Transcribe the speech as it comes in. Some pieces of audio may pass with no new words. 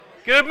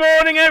Good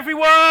morning,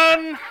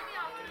 everyone.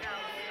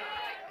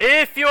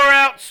 If you're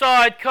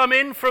outside, come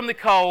in from the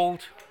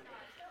cold.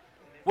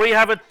 We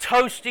have a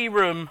toasty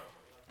room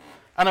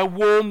and a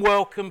warm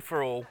welcome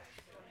for all.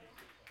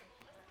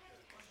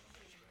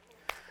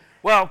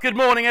 Well, good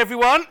morning,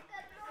 everyone.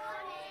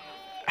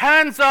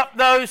 Hands up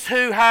those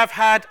who have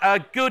had a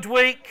good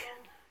week.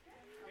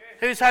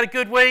 Who's had a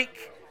good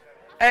week?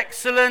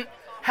 Excellent.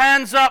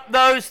 Hands up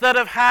those that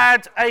have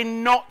had a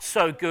not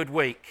so good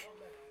week.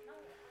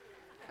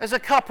 As a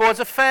couple,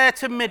 as a fair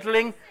to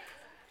middling,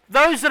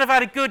 those that have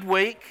had a good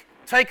week,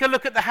 take a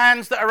look at the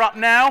hands that are up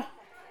now.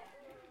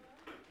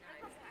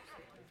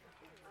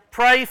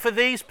 Pray for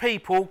these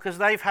people because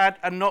they've had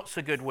a not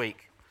so good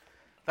week.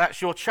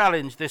 That's your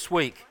challenge this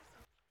week.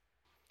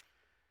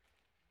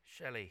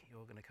 Shelley,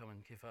 you're going to come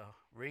and give our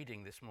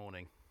reading this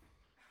morning.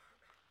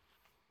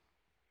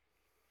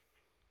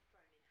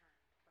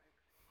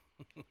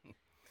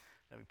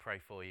 Let me pray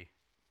for you.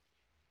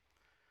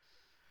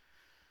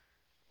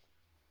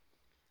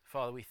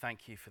 Father, we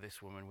thank you for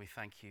this woman. We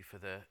thank you for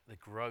the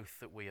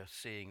growth that we are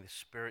seeing, the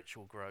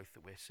spiritual growth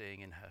that we're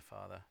seeing in her,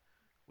 Father.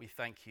 We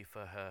thank you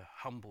for her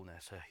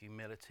humbleness, her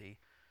humility.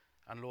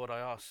 And Lord, I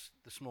ask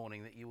this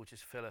morning that you will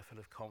just fill her full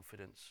of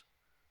confidence.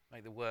 May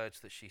the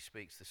words that she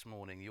speaks this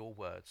morning, your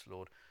words,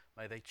 Lord,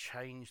 may they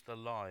change the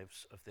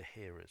lives of the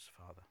hearers,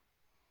 Father.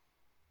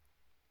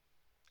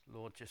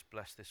 Lord, just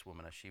bless this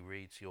woman as she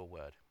reads your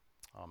word.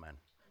 Amen.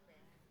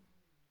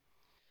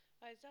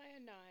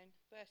 Isaiah 9,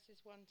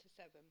 verses 1 to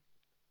 7.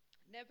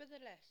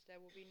 Nevertheless, there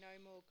will be no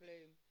more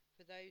gloom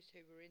for those who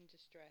were in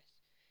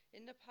distress.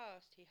 In the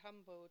past, he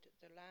humbled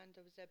the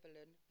land of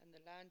Zebulun and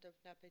the land of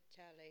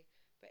Naphtali,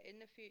 but in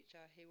the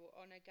future he will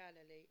honor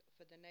Galilee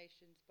for the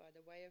nations by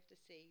the way of the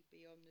sea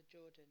beyond the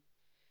Jordan.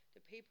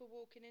 The people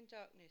walking in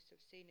darkness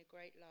have seen a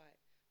great light.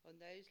 On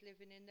those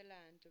living in the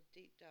land of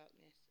deep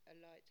darkness, a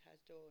light has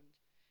dawned.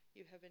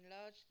 You have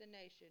enlarged the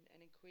nation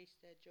and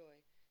increased their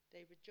joy.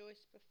 They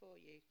rejoice before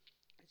you,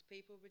 as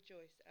people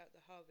rejoice at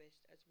the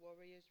harvest, as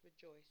warriors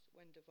rejoice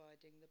when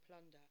dividing the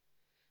plunder.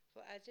 For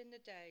as in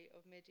the day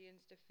of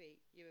Midian's defeat,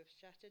 you have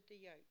shattered the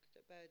yoke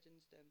that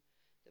burdens them,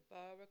 the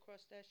bar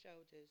across their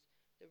shoulders,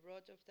 the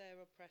rod of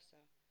their oppressor.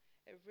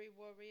 Every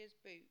warrior's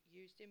boot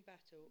used in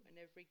battle and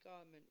every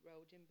garment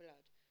rolled in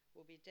blood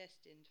will be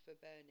destined for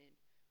burning,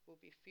 will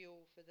be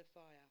fuel for the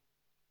fire.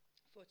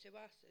 For to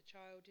us a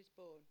child is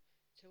born,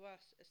 to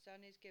us a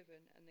son is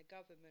given, and the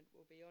government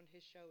will be on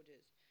his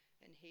shoulders.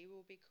 And he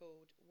will be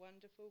called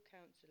Wonderful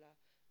Counselor,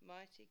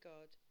 Mighty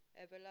God,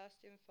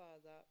 Everlasting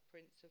Father,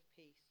 Prince of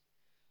Peace.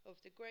 Of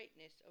the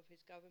greatness of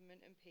his government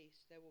and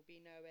peace there will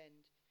be no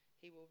end.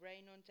 He will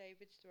reign on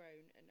David's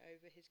throne and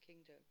over his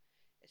kingdom,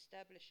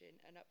 establishing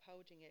and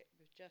upholding it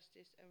with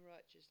justice and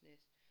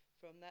righteousness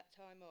from that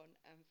time on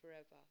and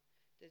forever.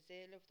 The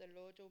zeal of the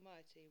Lord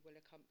Almighty will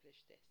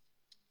accomplish this.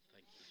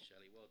 Thank you,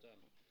 Shelley. Well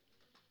done.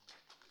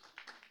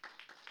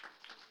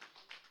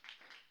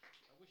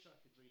 I wish I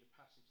could read a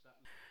passage that.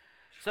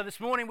 So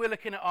this morning we're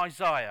looking at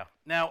Isaiah.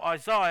 Now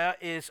Isaiah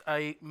is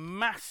a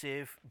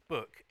massive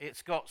book.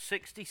 It's got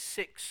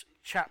 66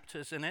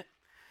 chapters in it.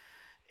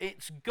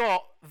 It's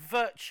got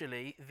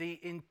virtually the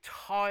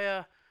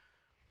entire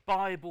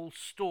Bible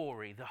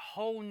story, the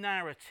whole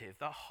narrative,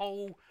 the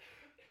whole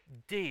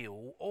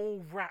deal,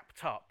 all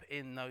wrapped up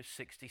in those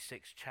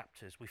 66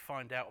 chapters. We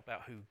find out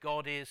about who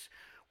God is,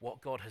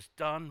 what God has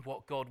done,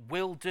 what God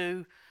will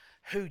do,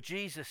 who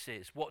Jesus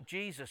is, what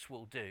Jesus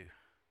will do,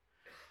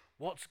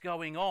 what's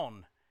going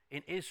on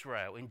in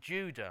Israel, in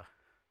Judah.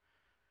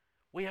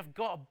 We have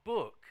got a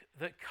book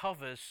that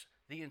covers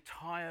the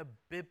entire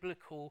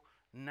biblical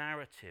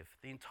narrative,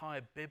 the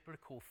entire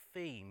biblical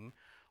theme,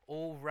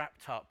 all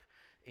wrapped up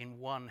in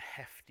one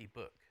hefty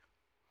book.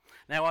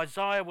 Now,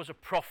 Isaiah was a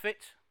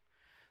prophet,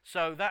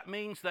 so that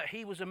means that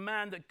he was a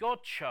man that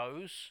God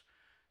chose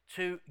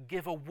to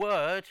give a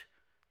word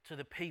to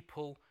the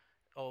people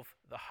of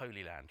the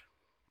Holy Land.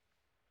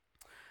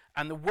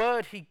 And the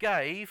word he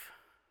gave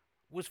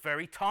was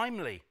very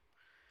timely.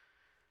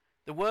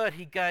 The word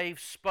he gave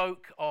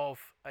spoke of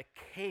a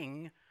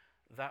king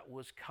that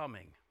was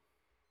coming.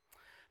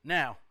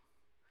 Now,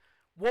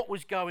 what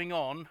was going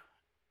on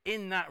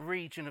in that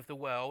region of the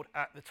world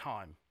at the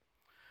time?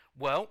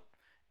 Well,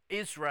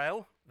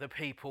 Israel, the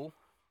people,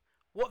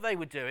 what they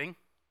were doing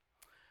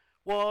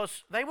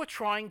was they were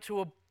trying to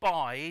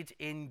abide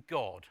in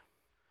God.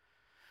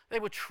 They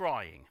were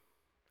trying.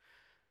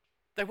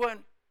 They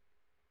weren't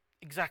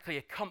exactly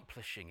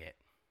accomplishing it.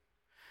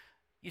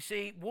 You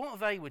see, what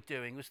they were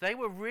doing was they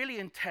were really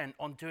intent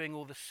on doing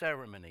all the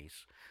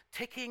ceremonies,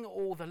 ticking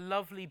all the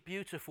lovely,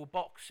 beautiful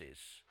boxes.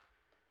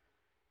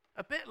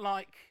 A bit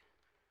like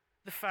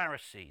the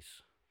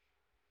Pharisees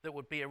that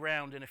would be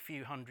around in a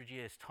few hundred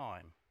years'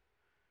 time.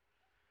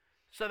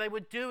 So they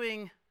were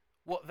doing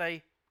what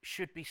they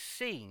should be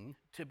seen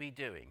to be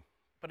doing.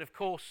 But of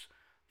course,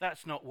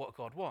 that's not what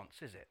God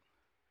wants, is it?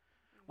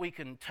 We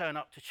can turn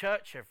up to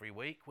church every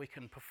week, we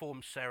can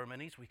perform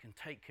ceremonies, we can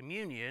take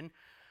communion,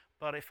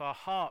 but if our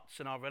hearts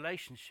and our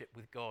relationship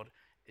with God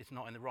is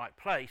not in the right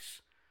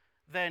place,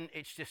 then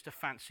it's just a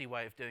fancy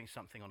way of doing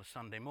something on a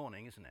Sunday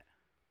morning, isn't it?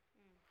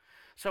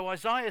 So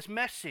Isaiah's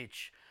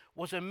message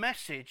was a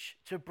message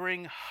to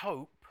bring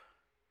hope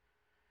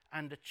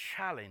and a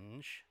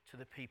challenge to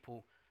the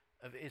people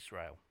of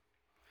Israel.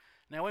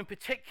 Now, in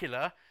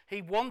particular,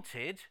 he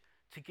wanted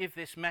to give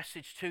this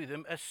message to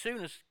them as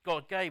soon as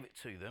God gave it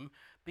to them,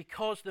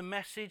 because the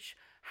message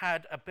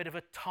had a bit of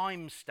a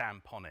time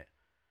stamp on it.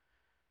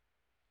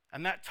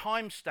 And that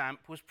time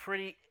stamp was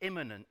pretty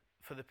imminent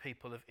for the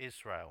people of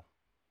Israel.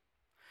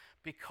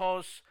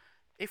 Because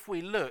if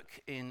we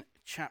look in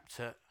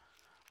chapter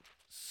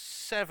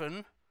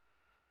 7,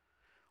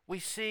 we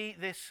see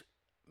this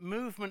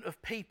movement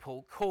of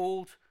people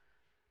called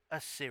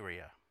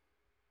Assyria.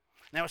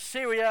 Now,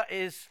 Assyria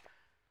is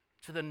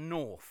to the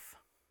north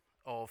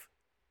of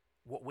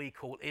what we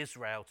call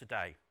Israel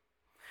today.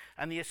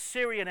 And the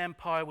Assyrian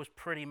Empire was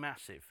pretty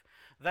massive.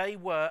 They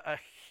were a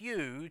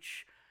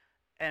huge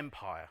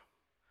empire.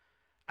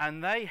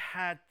 And they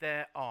had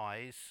their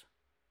eyes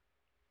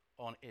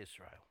on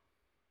Israel.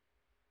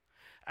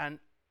 And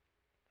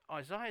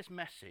Isaiah's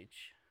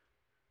message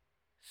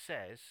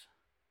says,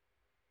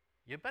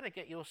 you better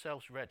get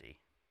yourselves ready,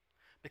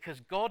 because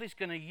God is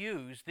going to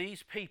use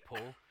these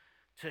people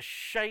to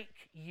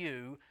shake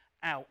you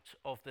out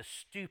of the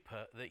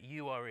stupor that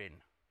you are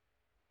in.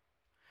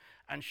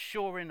 And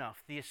sure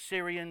enough, the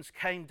Assyrians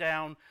came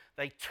down,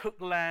 they took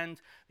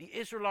land. The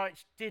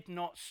Israelites did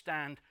not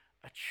stand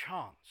a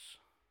chance.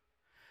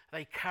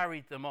 They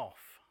carried them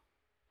off.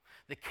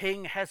 The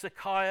king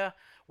Hezekiah,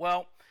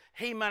 well,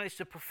 he managed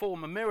to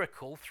perform a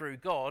miracle through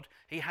God.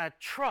 He had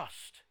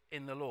trust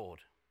in the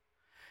Lord.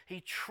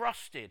 He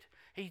trusted,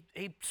 he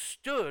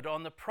stood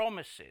on the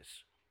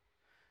promises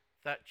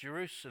that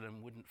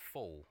Jerusalem wouldn't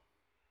fall.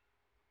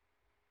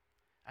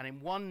 And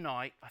in one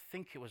night, I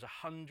think it was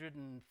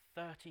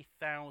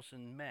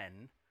 130,000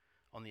 men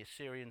on the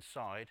Assyrian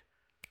side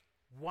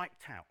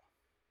wiped out.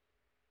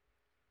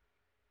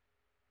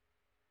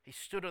 He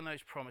stood on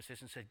those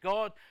promises and said,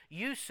 God,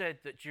 you said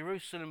that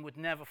Jerusalem would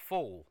never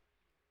fall.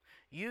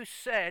 You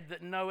said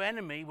that no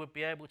enemy would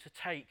be able to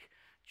take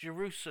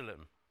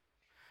Jerusalem.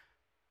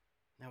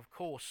 Now, of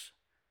course,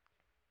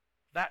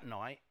 that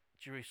night,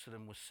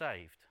 Jerusalem was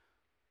saved.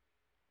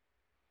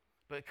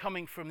 But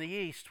coming from the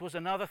east was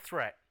another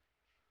threat,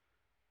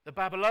 the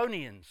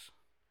Babylonians.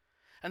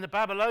 And the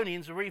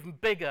Babylonians were even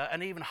bigger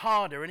and even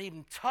harder and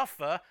even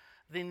tougher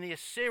than the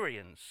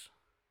Assyrians.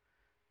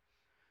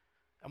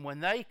 And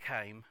when they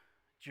came,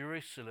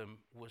 Jerusalem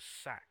was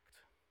sacked.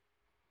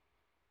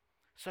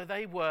 So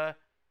they were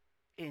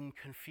in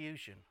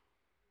confusion.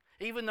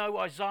 Even though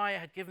Isaiah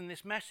had given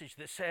this message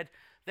that said,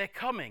 they're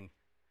coming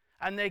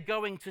and they're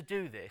going to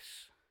do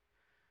this,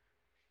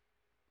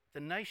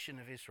 the nation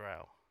of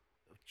Israel,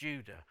 of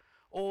Judah,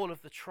 all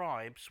of the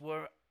tribes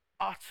were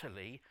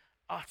utterly,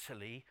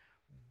 utterly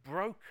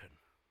broken.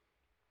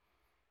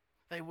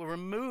 They were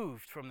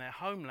removed from their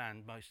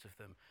homeland, most of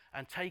them,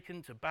 and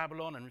taken to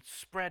Babylon and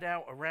spread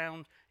out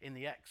around in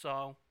the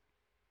exile.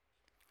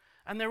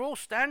 And they're all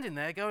standing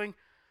there going,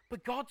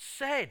 but God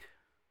said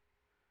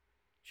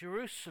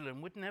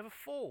Jerusalem would never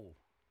fall.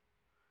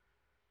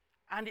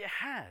 And it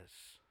has.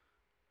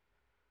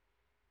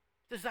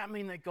 Does that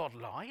mean that God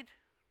lied?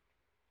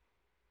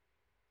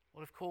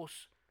 Well, of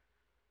course,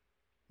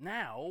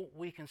 now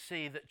we can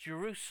see that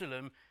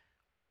Jerusalem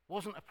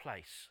wasn't a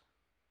place.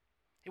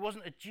 It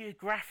wasn't a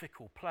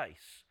geographical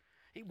place.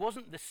 It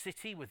wasn't the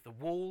city with the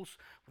walls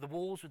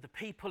with the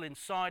people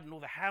inside and all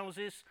the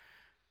houses.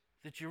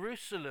 The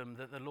Jerusalem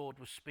that the Lord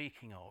was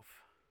speaking of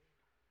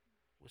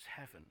was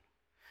heaven.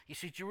 You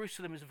see,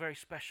 Jerusalem is a very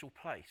special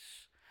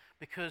place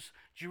because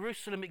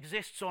Jerusalem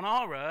exists on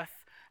our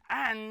earth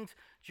and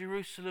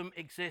Jerusalem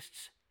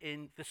exists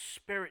in the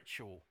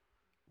spiritual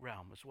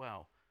realm as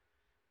well.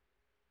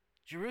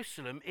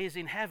 Jerusalem is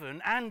in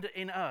heaven and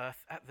in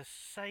earth at the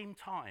same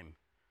time.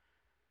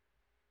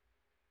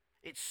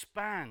 It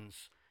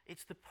spans,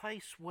 it's the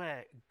place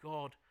where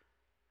God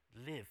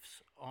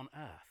lives on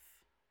earth.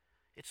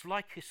 It's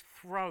like his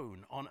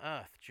throne on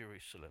earth,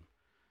 Jerusalem.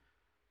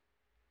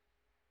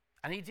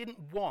 And he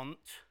didn't want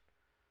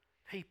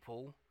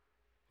people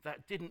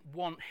that didn't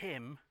want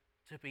him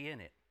to be in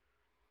it.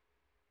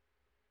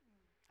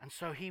 And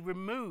so he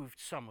removed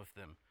some of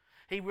them.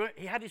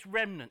 He had his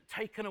remnant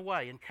taken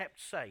away and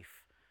kept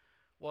safe,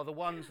 while the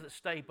ones that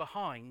stayed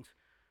behind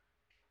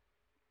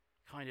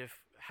kind of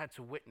had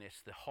to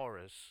witness the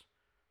horrors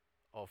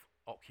of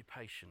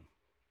occupation.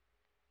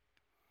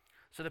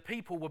 So the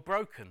people were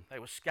broken. They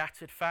were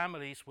scattered.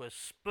 Families were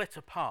split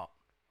apart.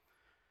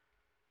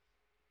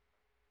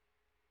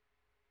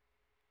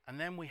 And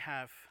then we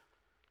have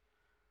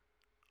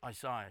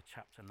Isaiah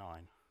chapter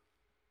 9.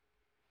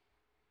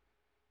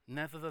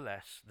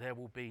 Nevertheless, there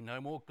will be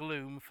no more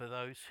gloom for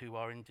those who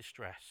are in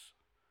distress.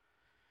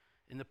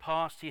 In the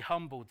past, he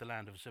humbled the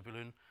land of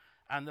Zebulun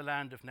and the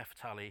land of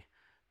Naphtali,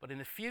 but in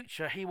the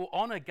future, he will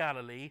honor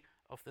Galilee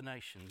of the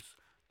nations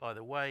by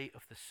the way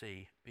of the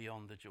sea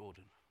beyond the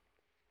Jordan.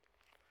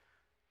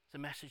 There's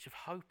a message of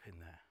hope in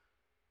there.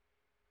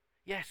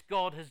 Yes,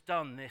 God has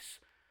done this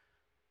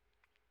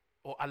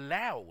or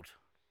allowed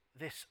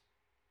this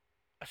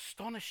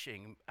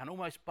astonishing and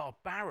almost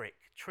barbaric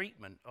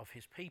treatment of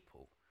his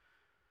people.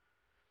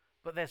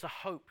 But there's a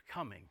hope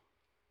coming.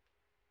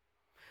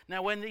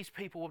 Now, when these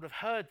people would have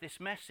heard this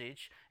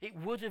message, it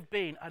would have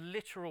been a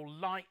literal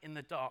light in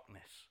the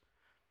darkness.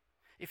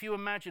 If you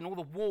imagine all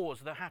the wars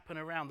that happen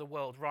around the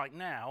world right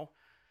now,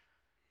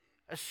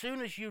 as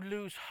soon as you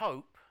lose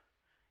hope,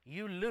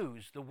 you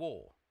lose the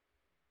war.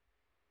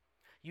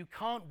 You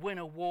can't win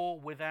a war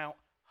without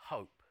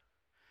hope.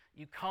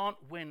 You can't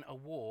win a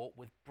war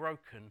with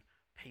broken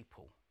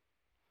people.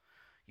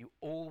 You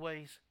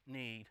always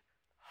need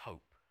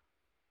hope.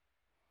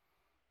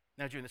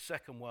 Now, during the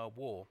Second World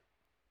War,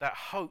 that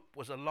hope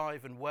was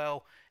alive and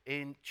well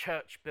in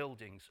church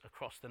buildings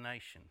across the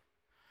nation,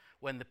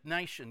 when the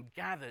nation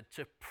gathered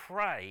to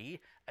pray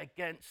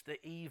against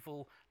the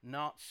evil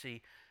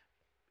Nazi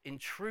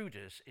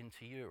intruders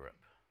into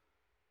Europe.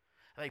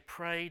 They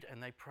prayed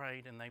and they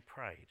prayed and they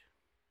prayed.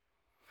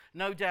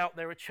 No doubt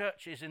there are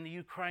churches in the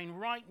Ukraine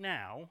right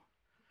now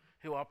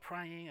who are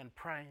praying and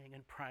praying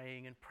and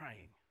praying and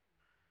praying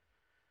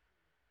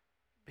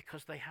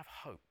because they have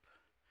hope,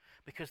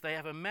 because they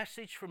have a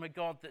message from a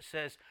God that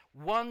says,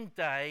 one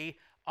day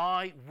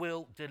I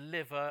will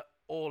deliver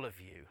all of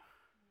you.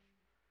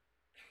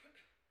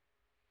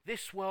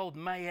 This world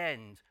may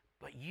end,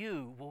 but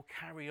you will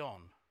carry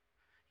on.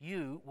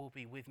 You will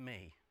be with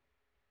me.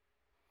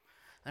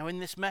 Now, in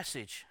this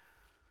message,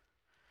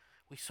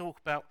 we talk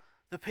about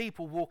the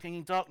people walking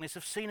in darkness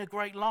have seen a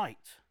great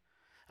light,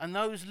 and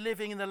those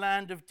living in the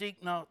land of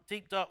deep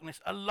darkness,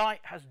 a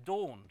light has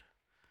dawned.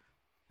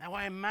 Now,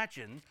 I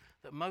imagine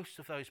that most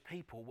of those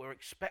people were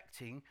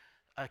expecting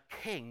a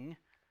king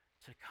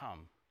to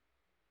come.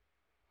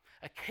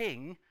 A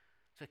king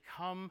to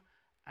come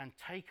and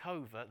take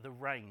over the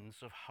reins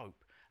of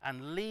hope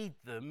and lead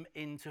them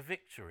into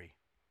victory.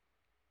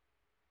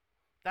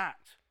 That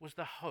was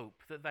the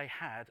hope that they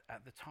had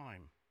at the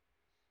time.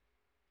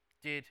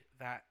 Did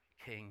that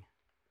king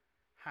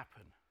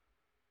happen?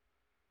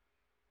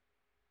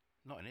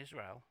 Not in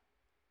Israel.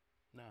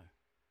 No.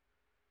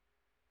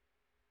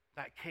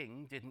 That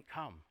king didn't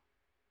come.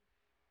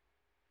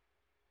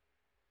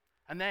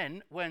 And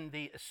then when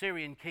the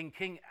Assyrian king,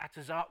 King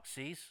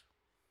Artaxerxes,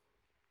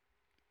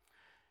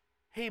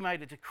 he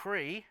made a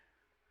decree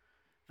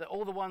that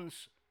all the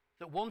ones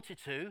that wanted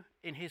to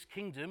in his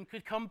kingdom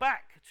could come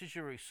back to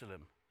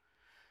Jerusalem.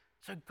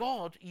 So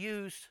God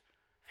used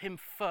him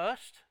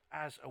first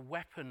as a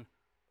weapon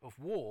of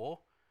war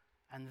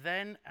and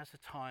then as a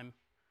time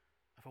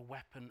of a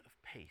weapon of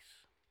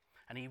peace.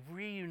 And he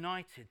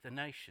reunited the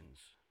nations.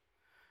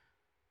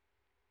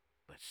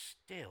 But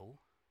still,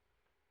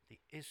 the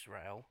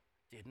Israel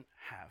didn't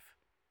have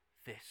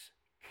this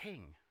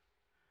king.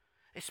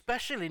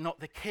 Especially not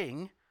the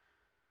king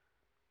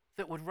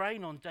that would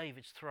reign on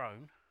David's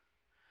throne,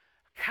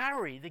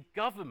 carry the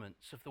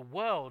governments of the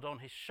world on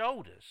his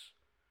shoulders.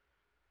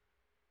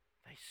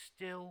 They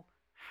still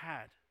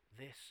had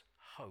this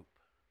hope,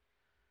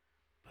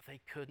 but they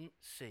couldn't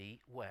see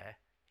where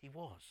he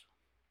was.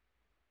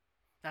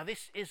 Now,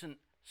 this isn't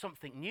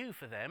something new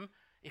for them.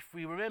 If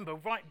we remember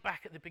right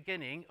back at the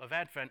beginning of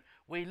Advent,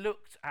 we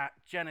looked at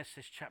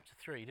Genesis chapter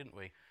 3, didn't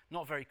we?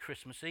 Not very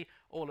Christmassy,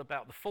 all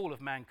about the fall of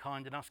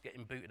mankind and us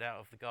getting booted out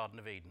of the Garden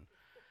of Eden.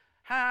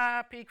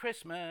 Happy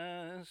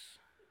Christmas!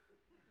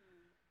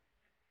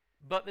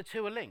 But the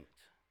two are linked,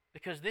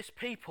 because this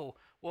people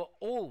were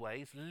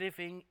always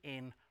living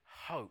in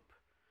hope.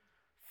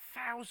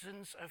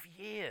 Thousands of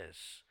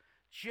years,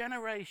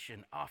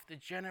 generation after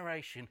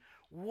generation,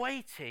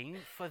 waiting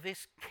for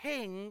this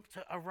king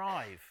to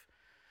arrive.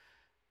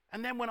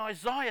 And then when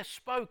Isaiah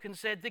spoke and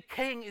said, the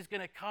king is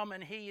going to come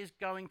and he is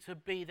going to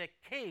be the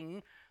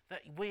king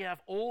that we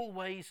have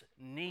always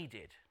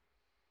needed.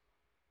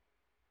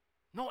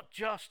 Not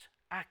just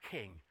a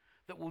king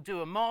that will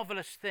do a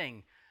marvelous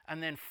thing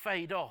and then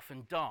fade off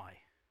and die.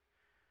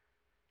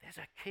 There's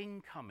a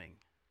king coming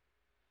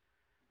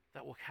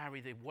that will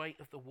carry the weight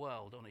of the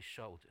world on his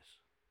shoulders,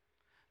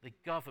 the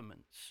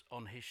governments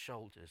on his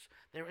shoulders.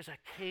 There is a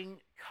king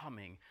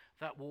coming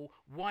that will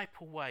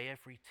wipe away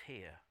every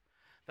tear,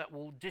 that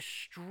will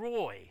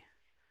destroy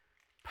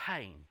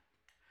pain,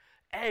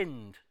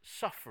 end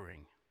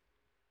suffering.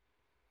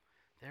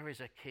 There is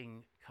a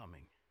king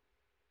coming.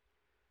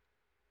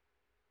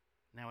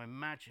 Now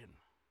imagine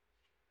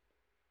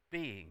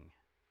being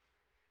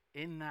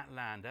in that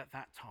land at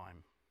that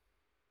time.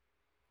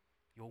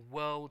 Your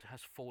world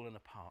has fallen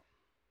apart.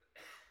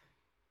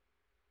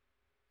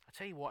 I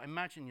tell you what,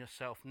 imagine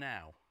yourself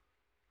now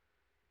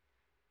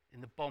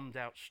in the bombed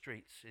out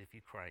streets of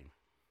Ukraine.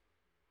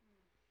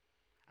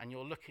 And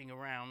you're looking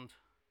around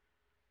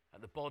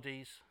at the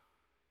bodies,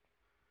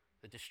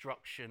 the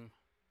destruction.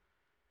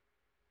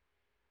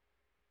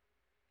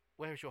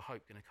 Where is your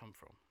hope going to come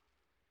from?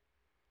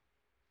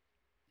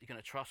 You're going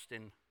to trust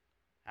in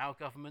our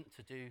government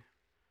to do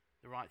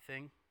the right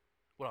thing?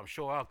 Well, I'm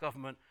sure our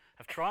government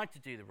have tried to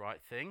do the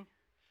right thing,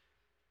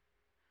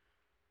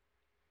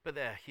 but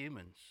they're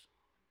humans.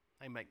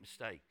 They make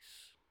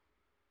mistakes.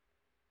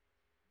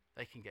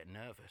 They can get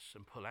nervous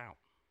and pull out.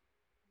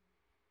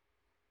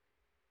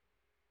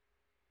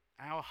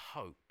 our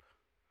hope,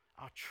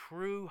 our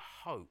true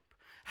hope,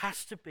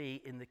 has to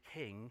be in the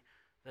king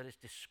that is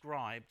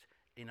described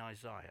in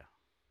Isaiah.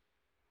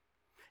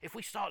 If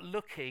we start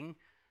looking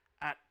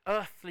at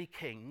earthly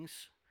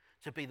kings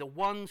to be the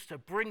ones to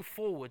bring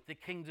forward the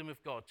kingdom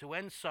of God, to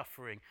end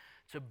suffering,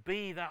 to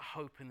be that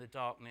hope in the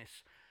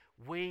darkness,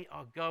 we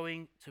are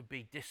going to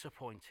be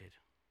disappointed.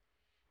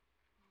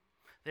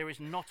 There is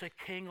not a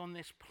king on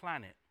this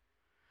planet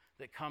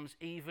that comes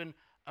even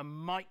a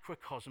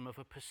microcosm of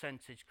a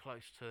percentage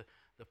close to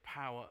the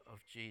power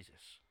of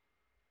Jesus.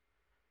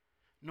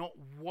 Not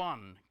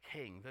one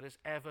king that has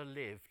ever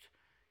lived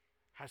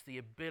has the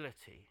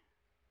ability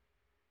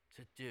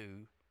to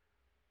do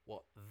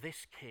what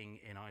this king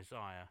in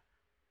Isaiah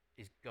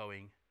is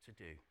going to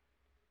do.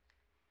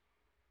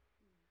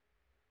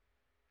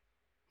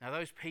 Now,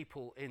 those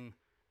people in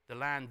the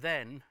land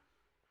then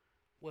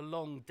were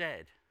long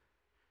dead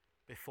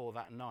before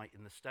that night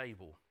in the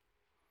stable,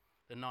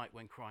 the night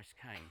when Christ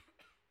came.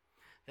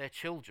 Their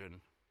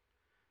children,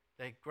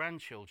 their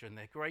grandchildren,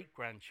 their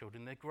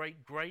great-grandchildren, their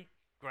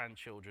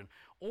great-great-grandchildren,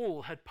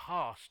 all had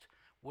passed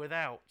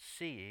without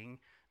seeing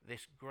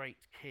this great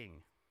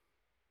king.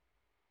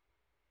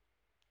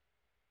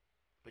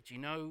 But do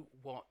you know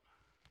what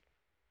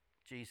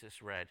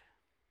Jesus read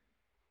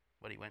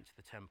when he went to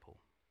the temple?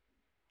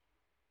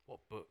 What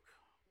book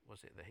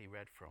was it that he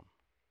read from?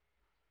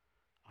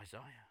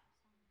 Isaiah.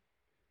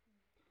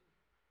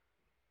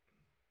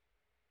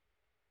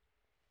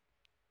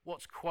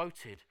 What's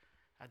quoted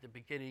at the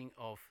beginning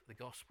of the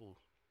gospel?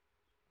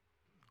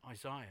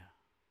 Isaiah.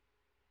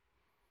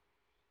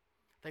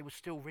 They were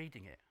still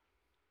reading it.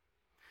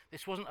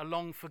 This wasn't a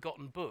long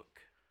forgotten book.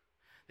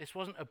 This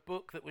wasn't a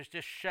book that was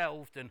just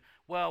shelved and,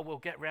 well, we'll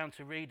get round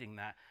to reading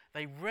that.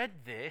 They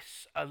read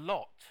this a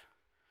lot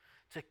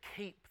to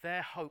keep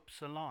their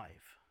hopes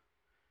alive.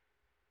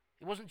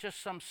 It wasn't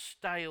just some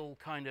stale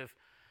kind of,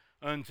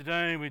 and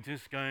today we're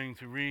just going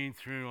to read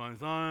through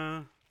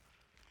Isaiah.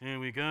 Here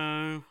we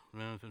go.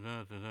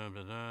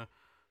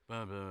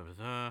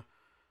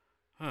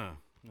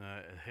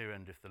 Here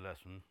endeth the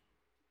lesson.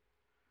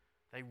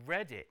 They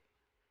read it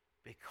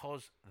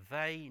because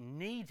they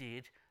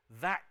needed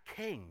that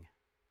king.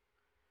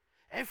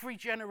 Every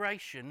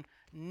generation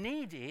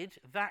needed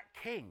that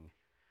king,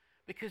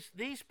 because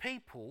these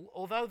people,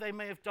 although they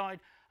may have died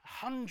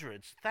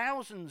hundreds,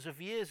 thousands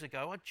of years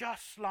ago, are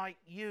just like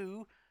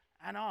you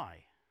and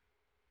I.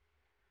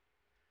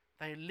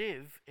 They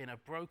live in a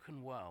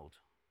broken world.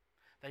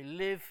 They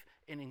live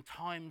in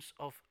times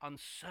of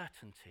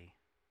uncertainty.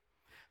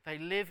 They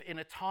live in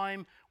a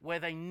time where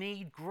they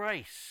need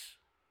grace.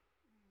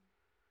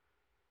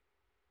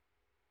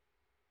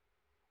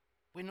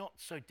 We're not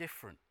so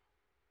different.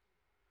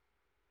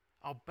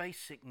 Our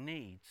basic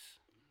needs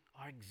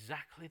are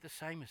exactly the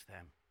same as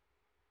them.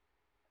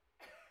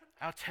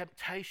 Our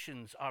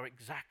temptations are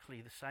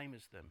exactly the same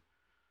as them.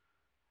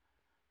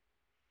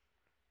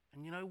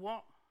 And you know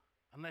what?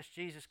 Unless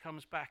Jesus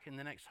comes back in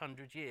the next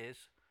 100 years,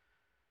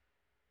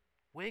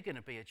 we're going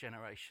to be a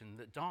generation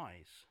that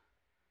dies,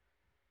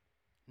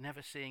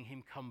 never seeing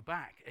him come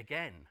back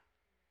again.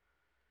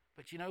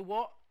 But you know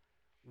what?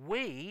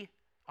 We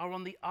are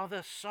on the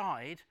other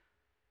side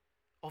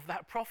of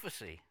that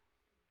prophecy.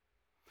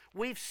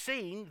 We've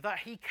seen that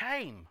he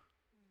came.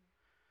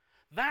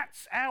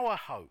 That's our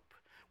hope.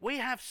 We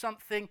have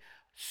something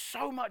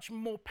so much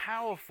more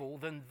powerful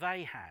than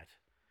they had,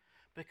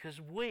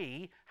 because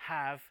we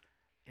have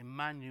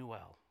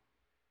Emmanuel,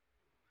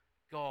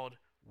 God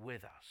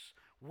with us.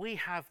 We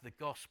have the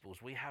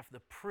Gospels. We have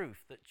the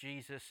proof that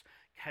Jesus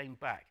came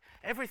back.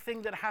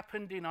 Everything that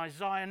happened in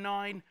Isaiah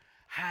 9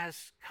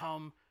 has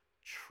come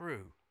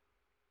true.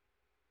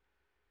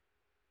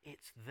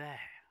 It's there.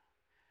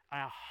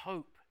 Our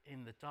hope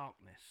in the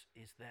darkness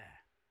is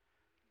there.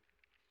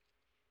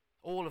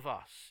 All of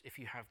us, if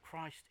you have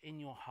Christ in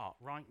your heart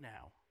right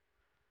now,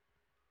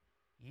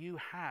 you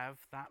have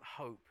that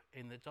hope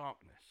in the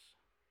darkness.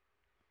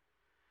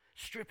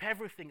 Strip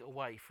everything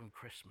away from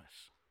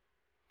Christmas.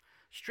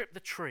 Strip the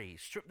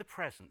trees, strip the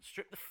presents,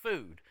 strip the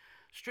food,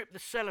 strip the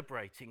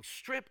celebrating,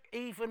 strip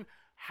even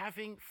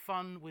having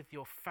fun with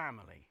your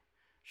family.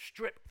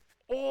 Strip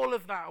all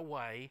of that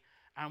away,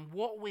 and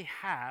what we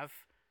have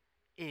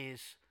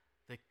is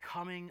the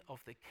coming of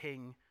the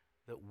King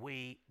that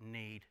we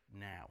need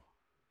now.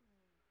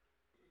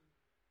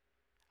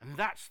 And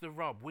that's the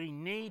rub. We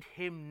need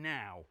him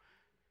now.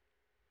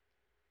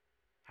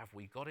 Have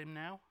we got him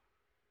now?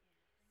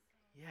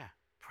 Yeah,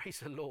 praise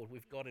the Lord,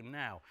 we've got him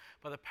now.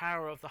 By the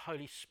power of the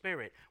Holy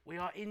Spirit, we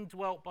are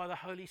indwelt by the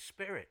Holy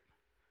Spirit.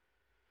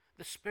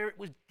 The Spirit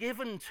was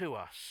given to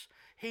us.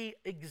 He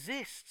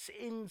exists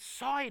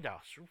inside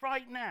us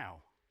right now.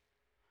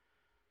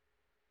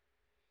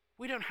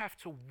 We don't have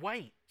to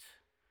wait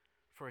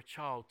for a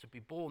child to be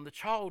born. The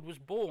child was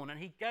born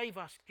and he gave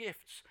us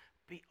gifts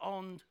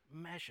beyond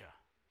measure.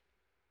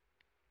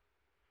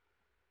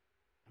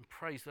 And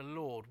praise the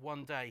Lord,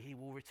 one day he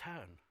will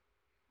return.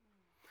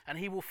 And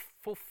he will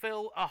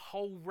fulfill a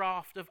whole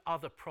raft of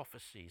other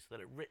prophecies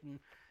that are written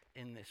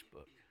in this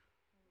book.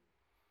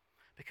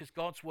 Because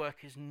God's work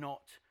is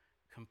not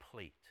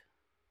complete.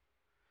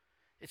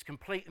 It's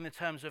complete in the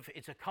terms of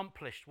it's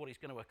accomplished what he's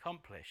going to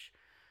accomplish.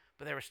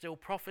 But there are still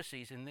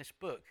prophecies in this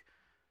book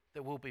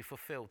that will be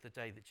fulfilled the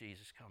day that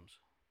Jesus comes.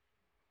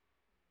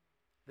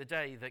 The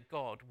day that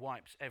God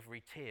wipes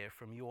every tear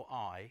from your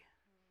eye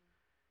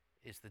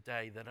is the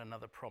day that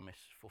another promise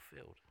is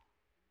fulfilled.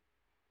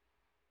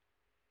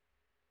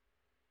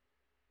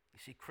 You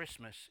see,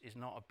 Christmas is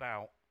not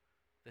about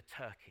the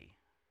turkey.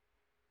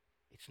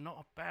 It's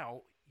not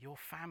about your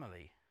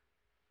family.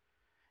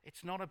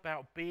 It's not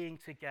about being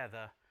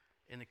together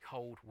in the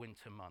cold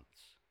winter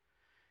months.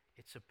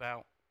 It's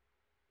about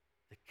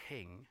the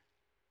King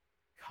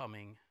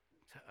coming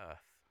to earth.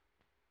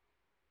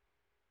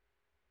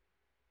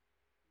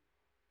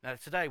 Now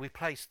today we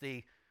place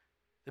the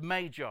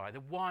Magi, the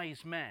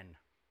wise men.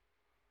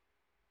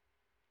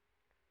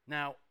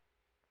 Now,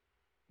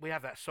 we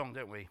have that song,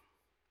 don't we?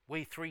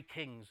 We three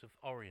kings of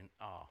Orient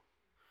are.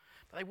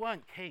 But they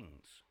weren't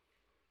kings.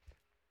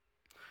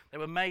 They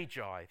were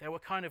magi. They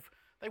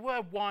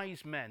were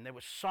wise men. They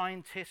were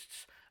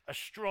scientists,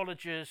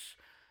 astrologers.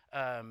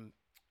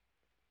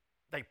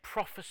 They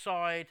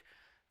prophesied.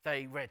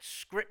 They read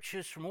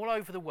scriptures from all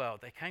over the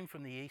world. They came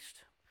from the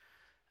east.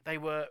 They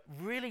were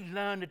really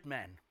learned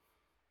men.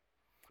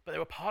 But they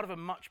were part of a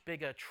much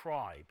bigger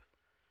tribe,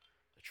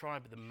 the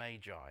tribe of the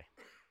Magi.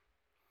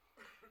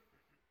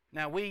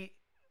 Now, we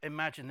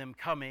imagine them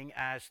coming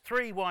as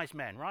three wise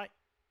men, right?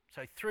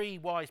 So 3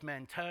 wise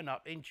men turn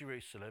up in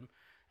Jerusalem,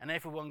 and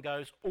everyone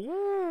goes,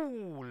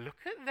 "Ooh,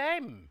 look at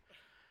them.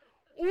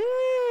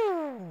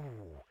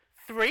 Ooh,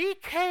 3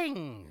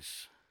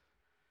 kings."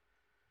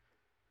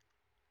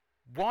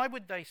 Why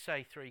would they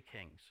say 3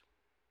 kings?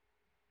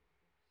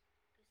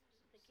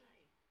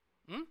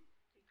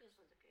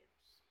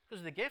 Because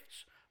of the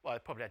gifts? Well, they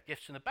probably had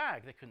gifts in the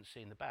bag. They couldn't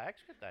see in the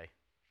bags, could they?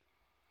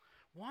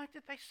 Why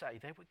did they say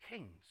they were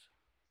kings?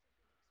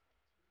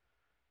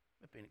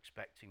 We've been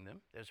expecting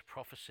them. There's a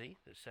prophecy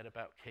that said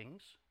about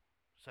kings,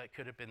 so it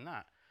could have been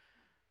that.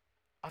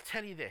 I'll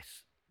tell you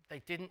this, they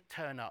didn't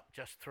turn up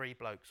just 3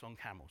 blokes on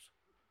camels.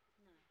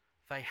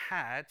 No. They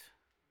had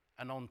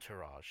an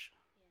entourage.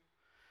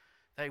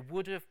 Yeah. They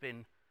would have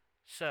been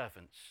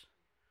servants.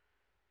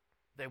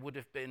 There would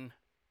have been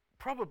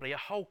probably a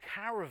whole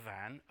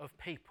caravan of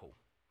people.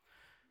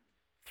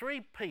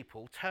 3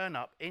 people turn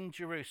up in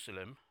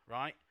Jerusalem,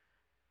 right?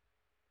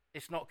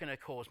 It's not going to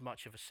cause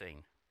much of a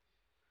scene.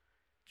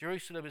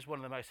 Jerusalem is one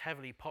of the most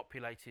heavily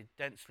populated,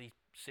 densely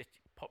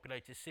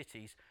populated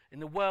cities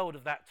in the world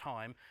of that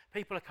time.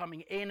 People are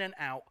coming in and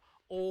out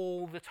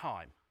all the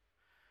time.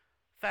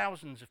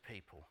 Thousands of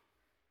people.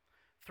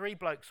 3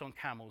 blokes on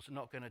camels are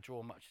not going to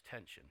draw much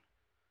attention.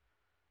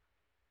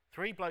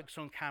 3 blokes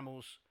on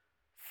camels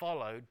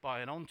followed by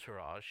an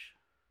entourage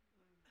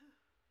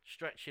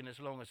stretching as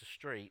long as a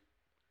street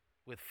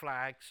with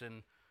flags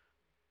and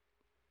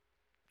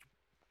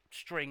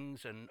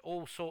strings and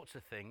all sorts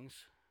of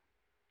things,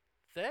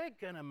 they're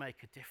going to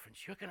make a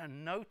difference. You're going to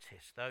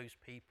notice those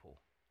people.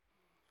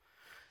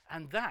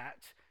 And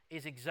that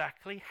is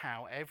exactly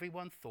how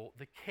everyone thought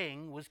the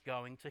king was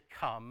going to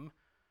come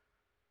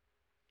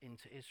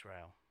into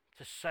Israel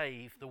to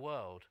save the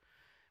world,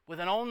 with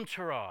an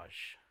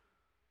entourage,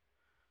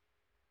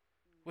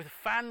 with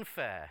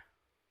fanfare,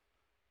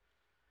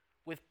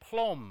 with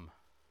plum,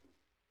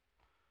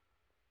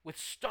 with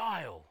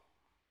style,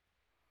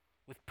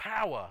 with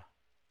power.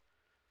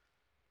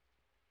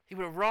 He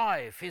would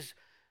arrive, his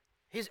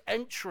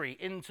entry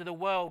into the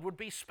world would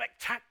be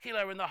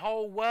spectacular, and the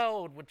whole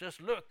world would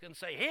just look and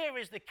say, "Here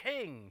is the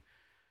king."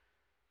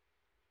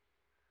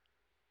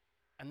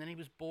 And then he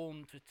was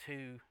born to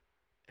 2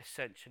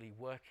 essentially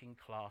working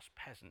class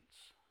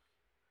peasants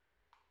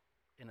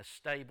in a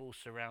stable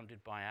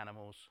surrounded by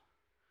animals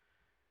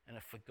in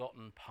a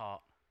forgotten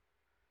part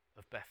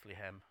of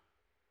Bethlehem,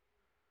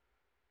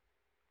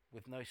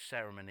 with no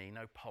ceremony,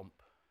 no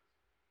pomp.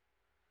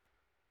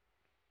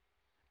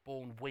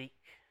 Born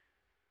weak,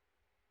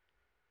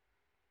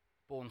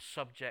 born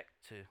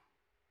subject to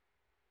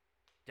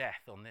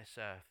death on this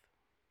earth.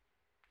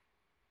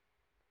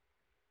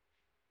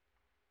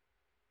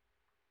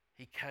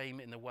 He came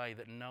in the way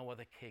that no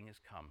other king has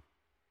come.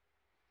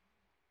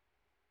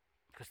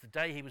 Because the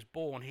day he was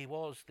born, he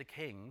was the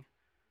king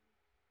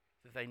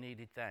that they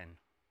needed then.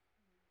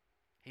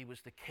 He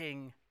was the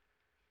king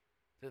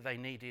that they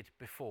needed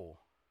before.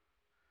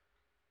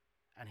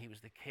 And he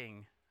was the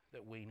king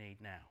that we need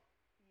now.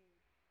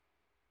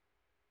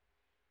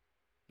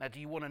 Now, do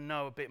you want to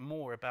know a bit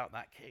more about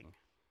that king?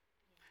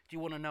 Do you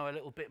want to know a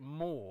little bit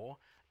more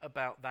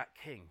about that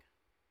king?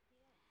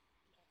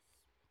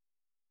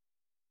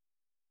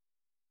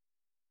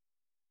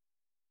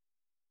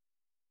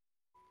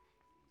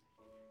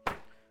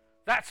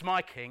 That's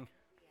my king.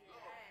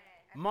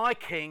 My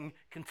king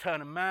can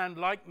turn a man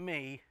like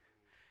me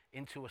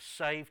into a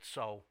saved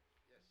soul.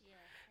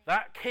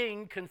 That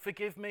king can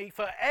forgive me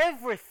for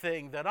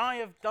everything that I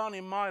have done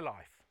in my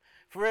life,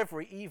 for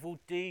every evil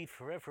deed,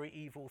 for every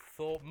evil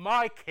thought.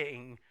 My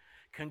king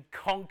can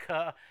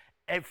conquer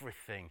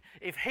everything.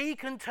 If he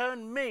can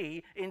turn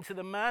me into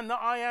the man that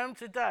I am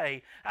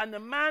today and the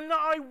man that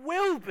I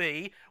will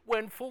be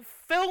when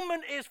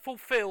fulfillment is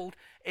fulfilled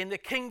in the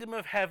kingdom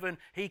of heaven,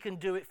 he can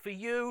do it for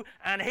you,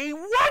 and he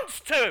wants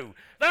to.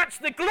 That's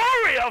the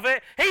glory of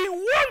it. He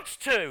wants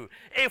to,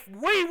 if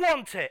we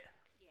want it.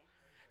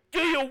 Do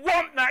you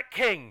want that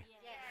king?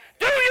 Yes.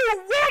 Do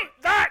you want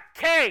that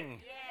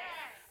king?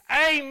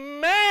 Yes.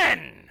 Amen.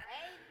 Amen.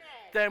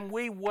 Then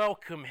we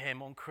welcome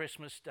him on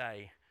Christmas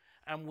Day,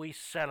 and we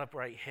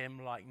celebrate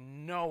him like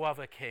no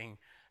other king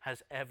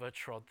has ever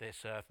trod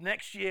this earth.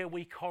 Next year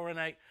we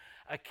coronate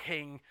a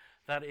king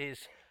that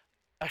is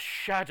a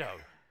shadow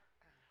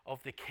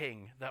of the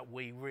king that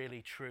we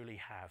really truly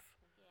have.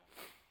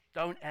 Yes.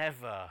 Don't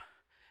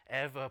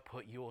ever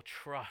put your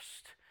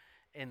trust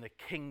in the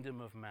kingdom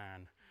of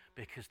man,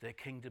 because the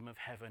kingdom of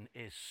heaven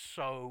is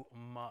so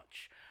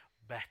much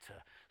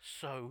better,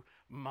 so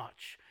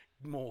much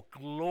more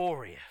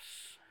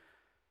glorious.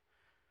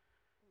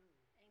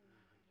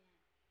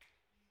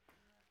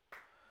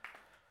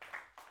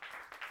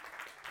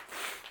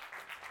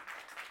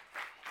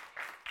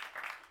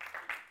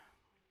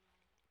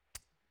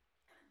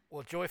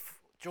 Well,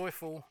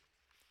 joyful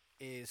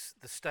is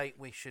the state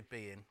we should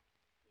be in.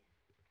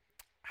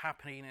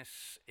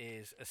 Happiness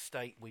is a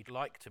state we'd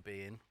like to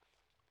be in,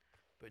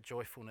 but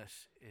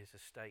joyfulness is a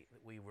state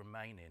that we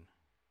remain in.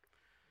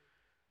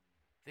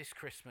 This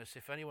Christmas,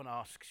 if anyone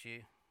asks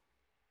you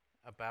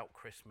about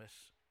Christmas,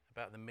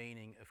 about the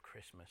meaning of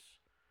Christmas,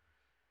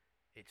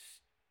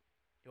 it's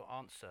your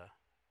answer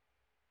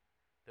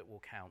that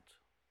will count.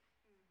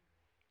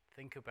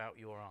 Think about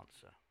your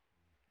answer.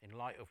 In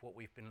light of what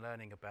we've been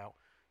learning about,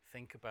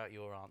 think about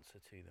your answer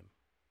to them.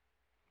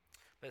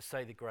 Let's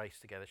say the grace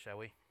together, shall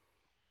we?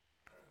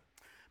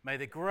 May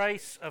the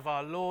grace of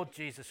our Lord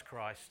Jesus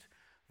Christ,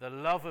 the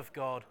love of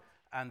God,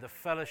 and the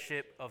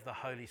fellowship of the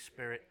Holy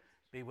Spirit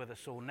be with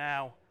us all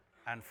now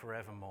and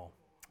forevermore.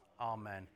 Amen.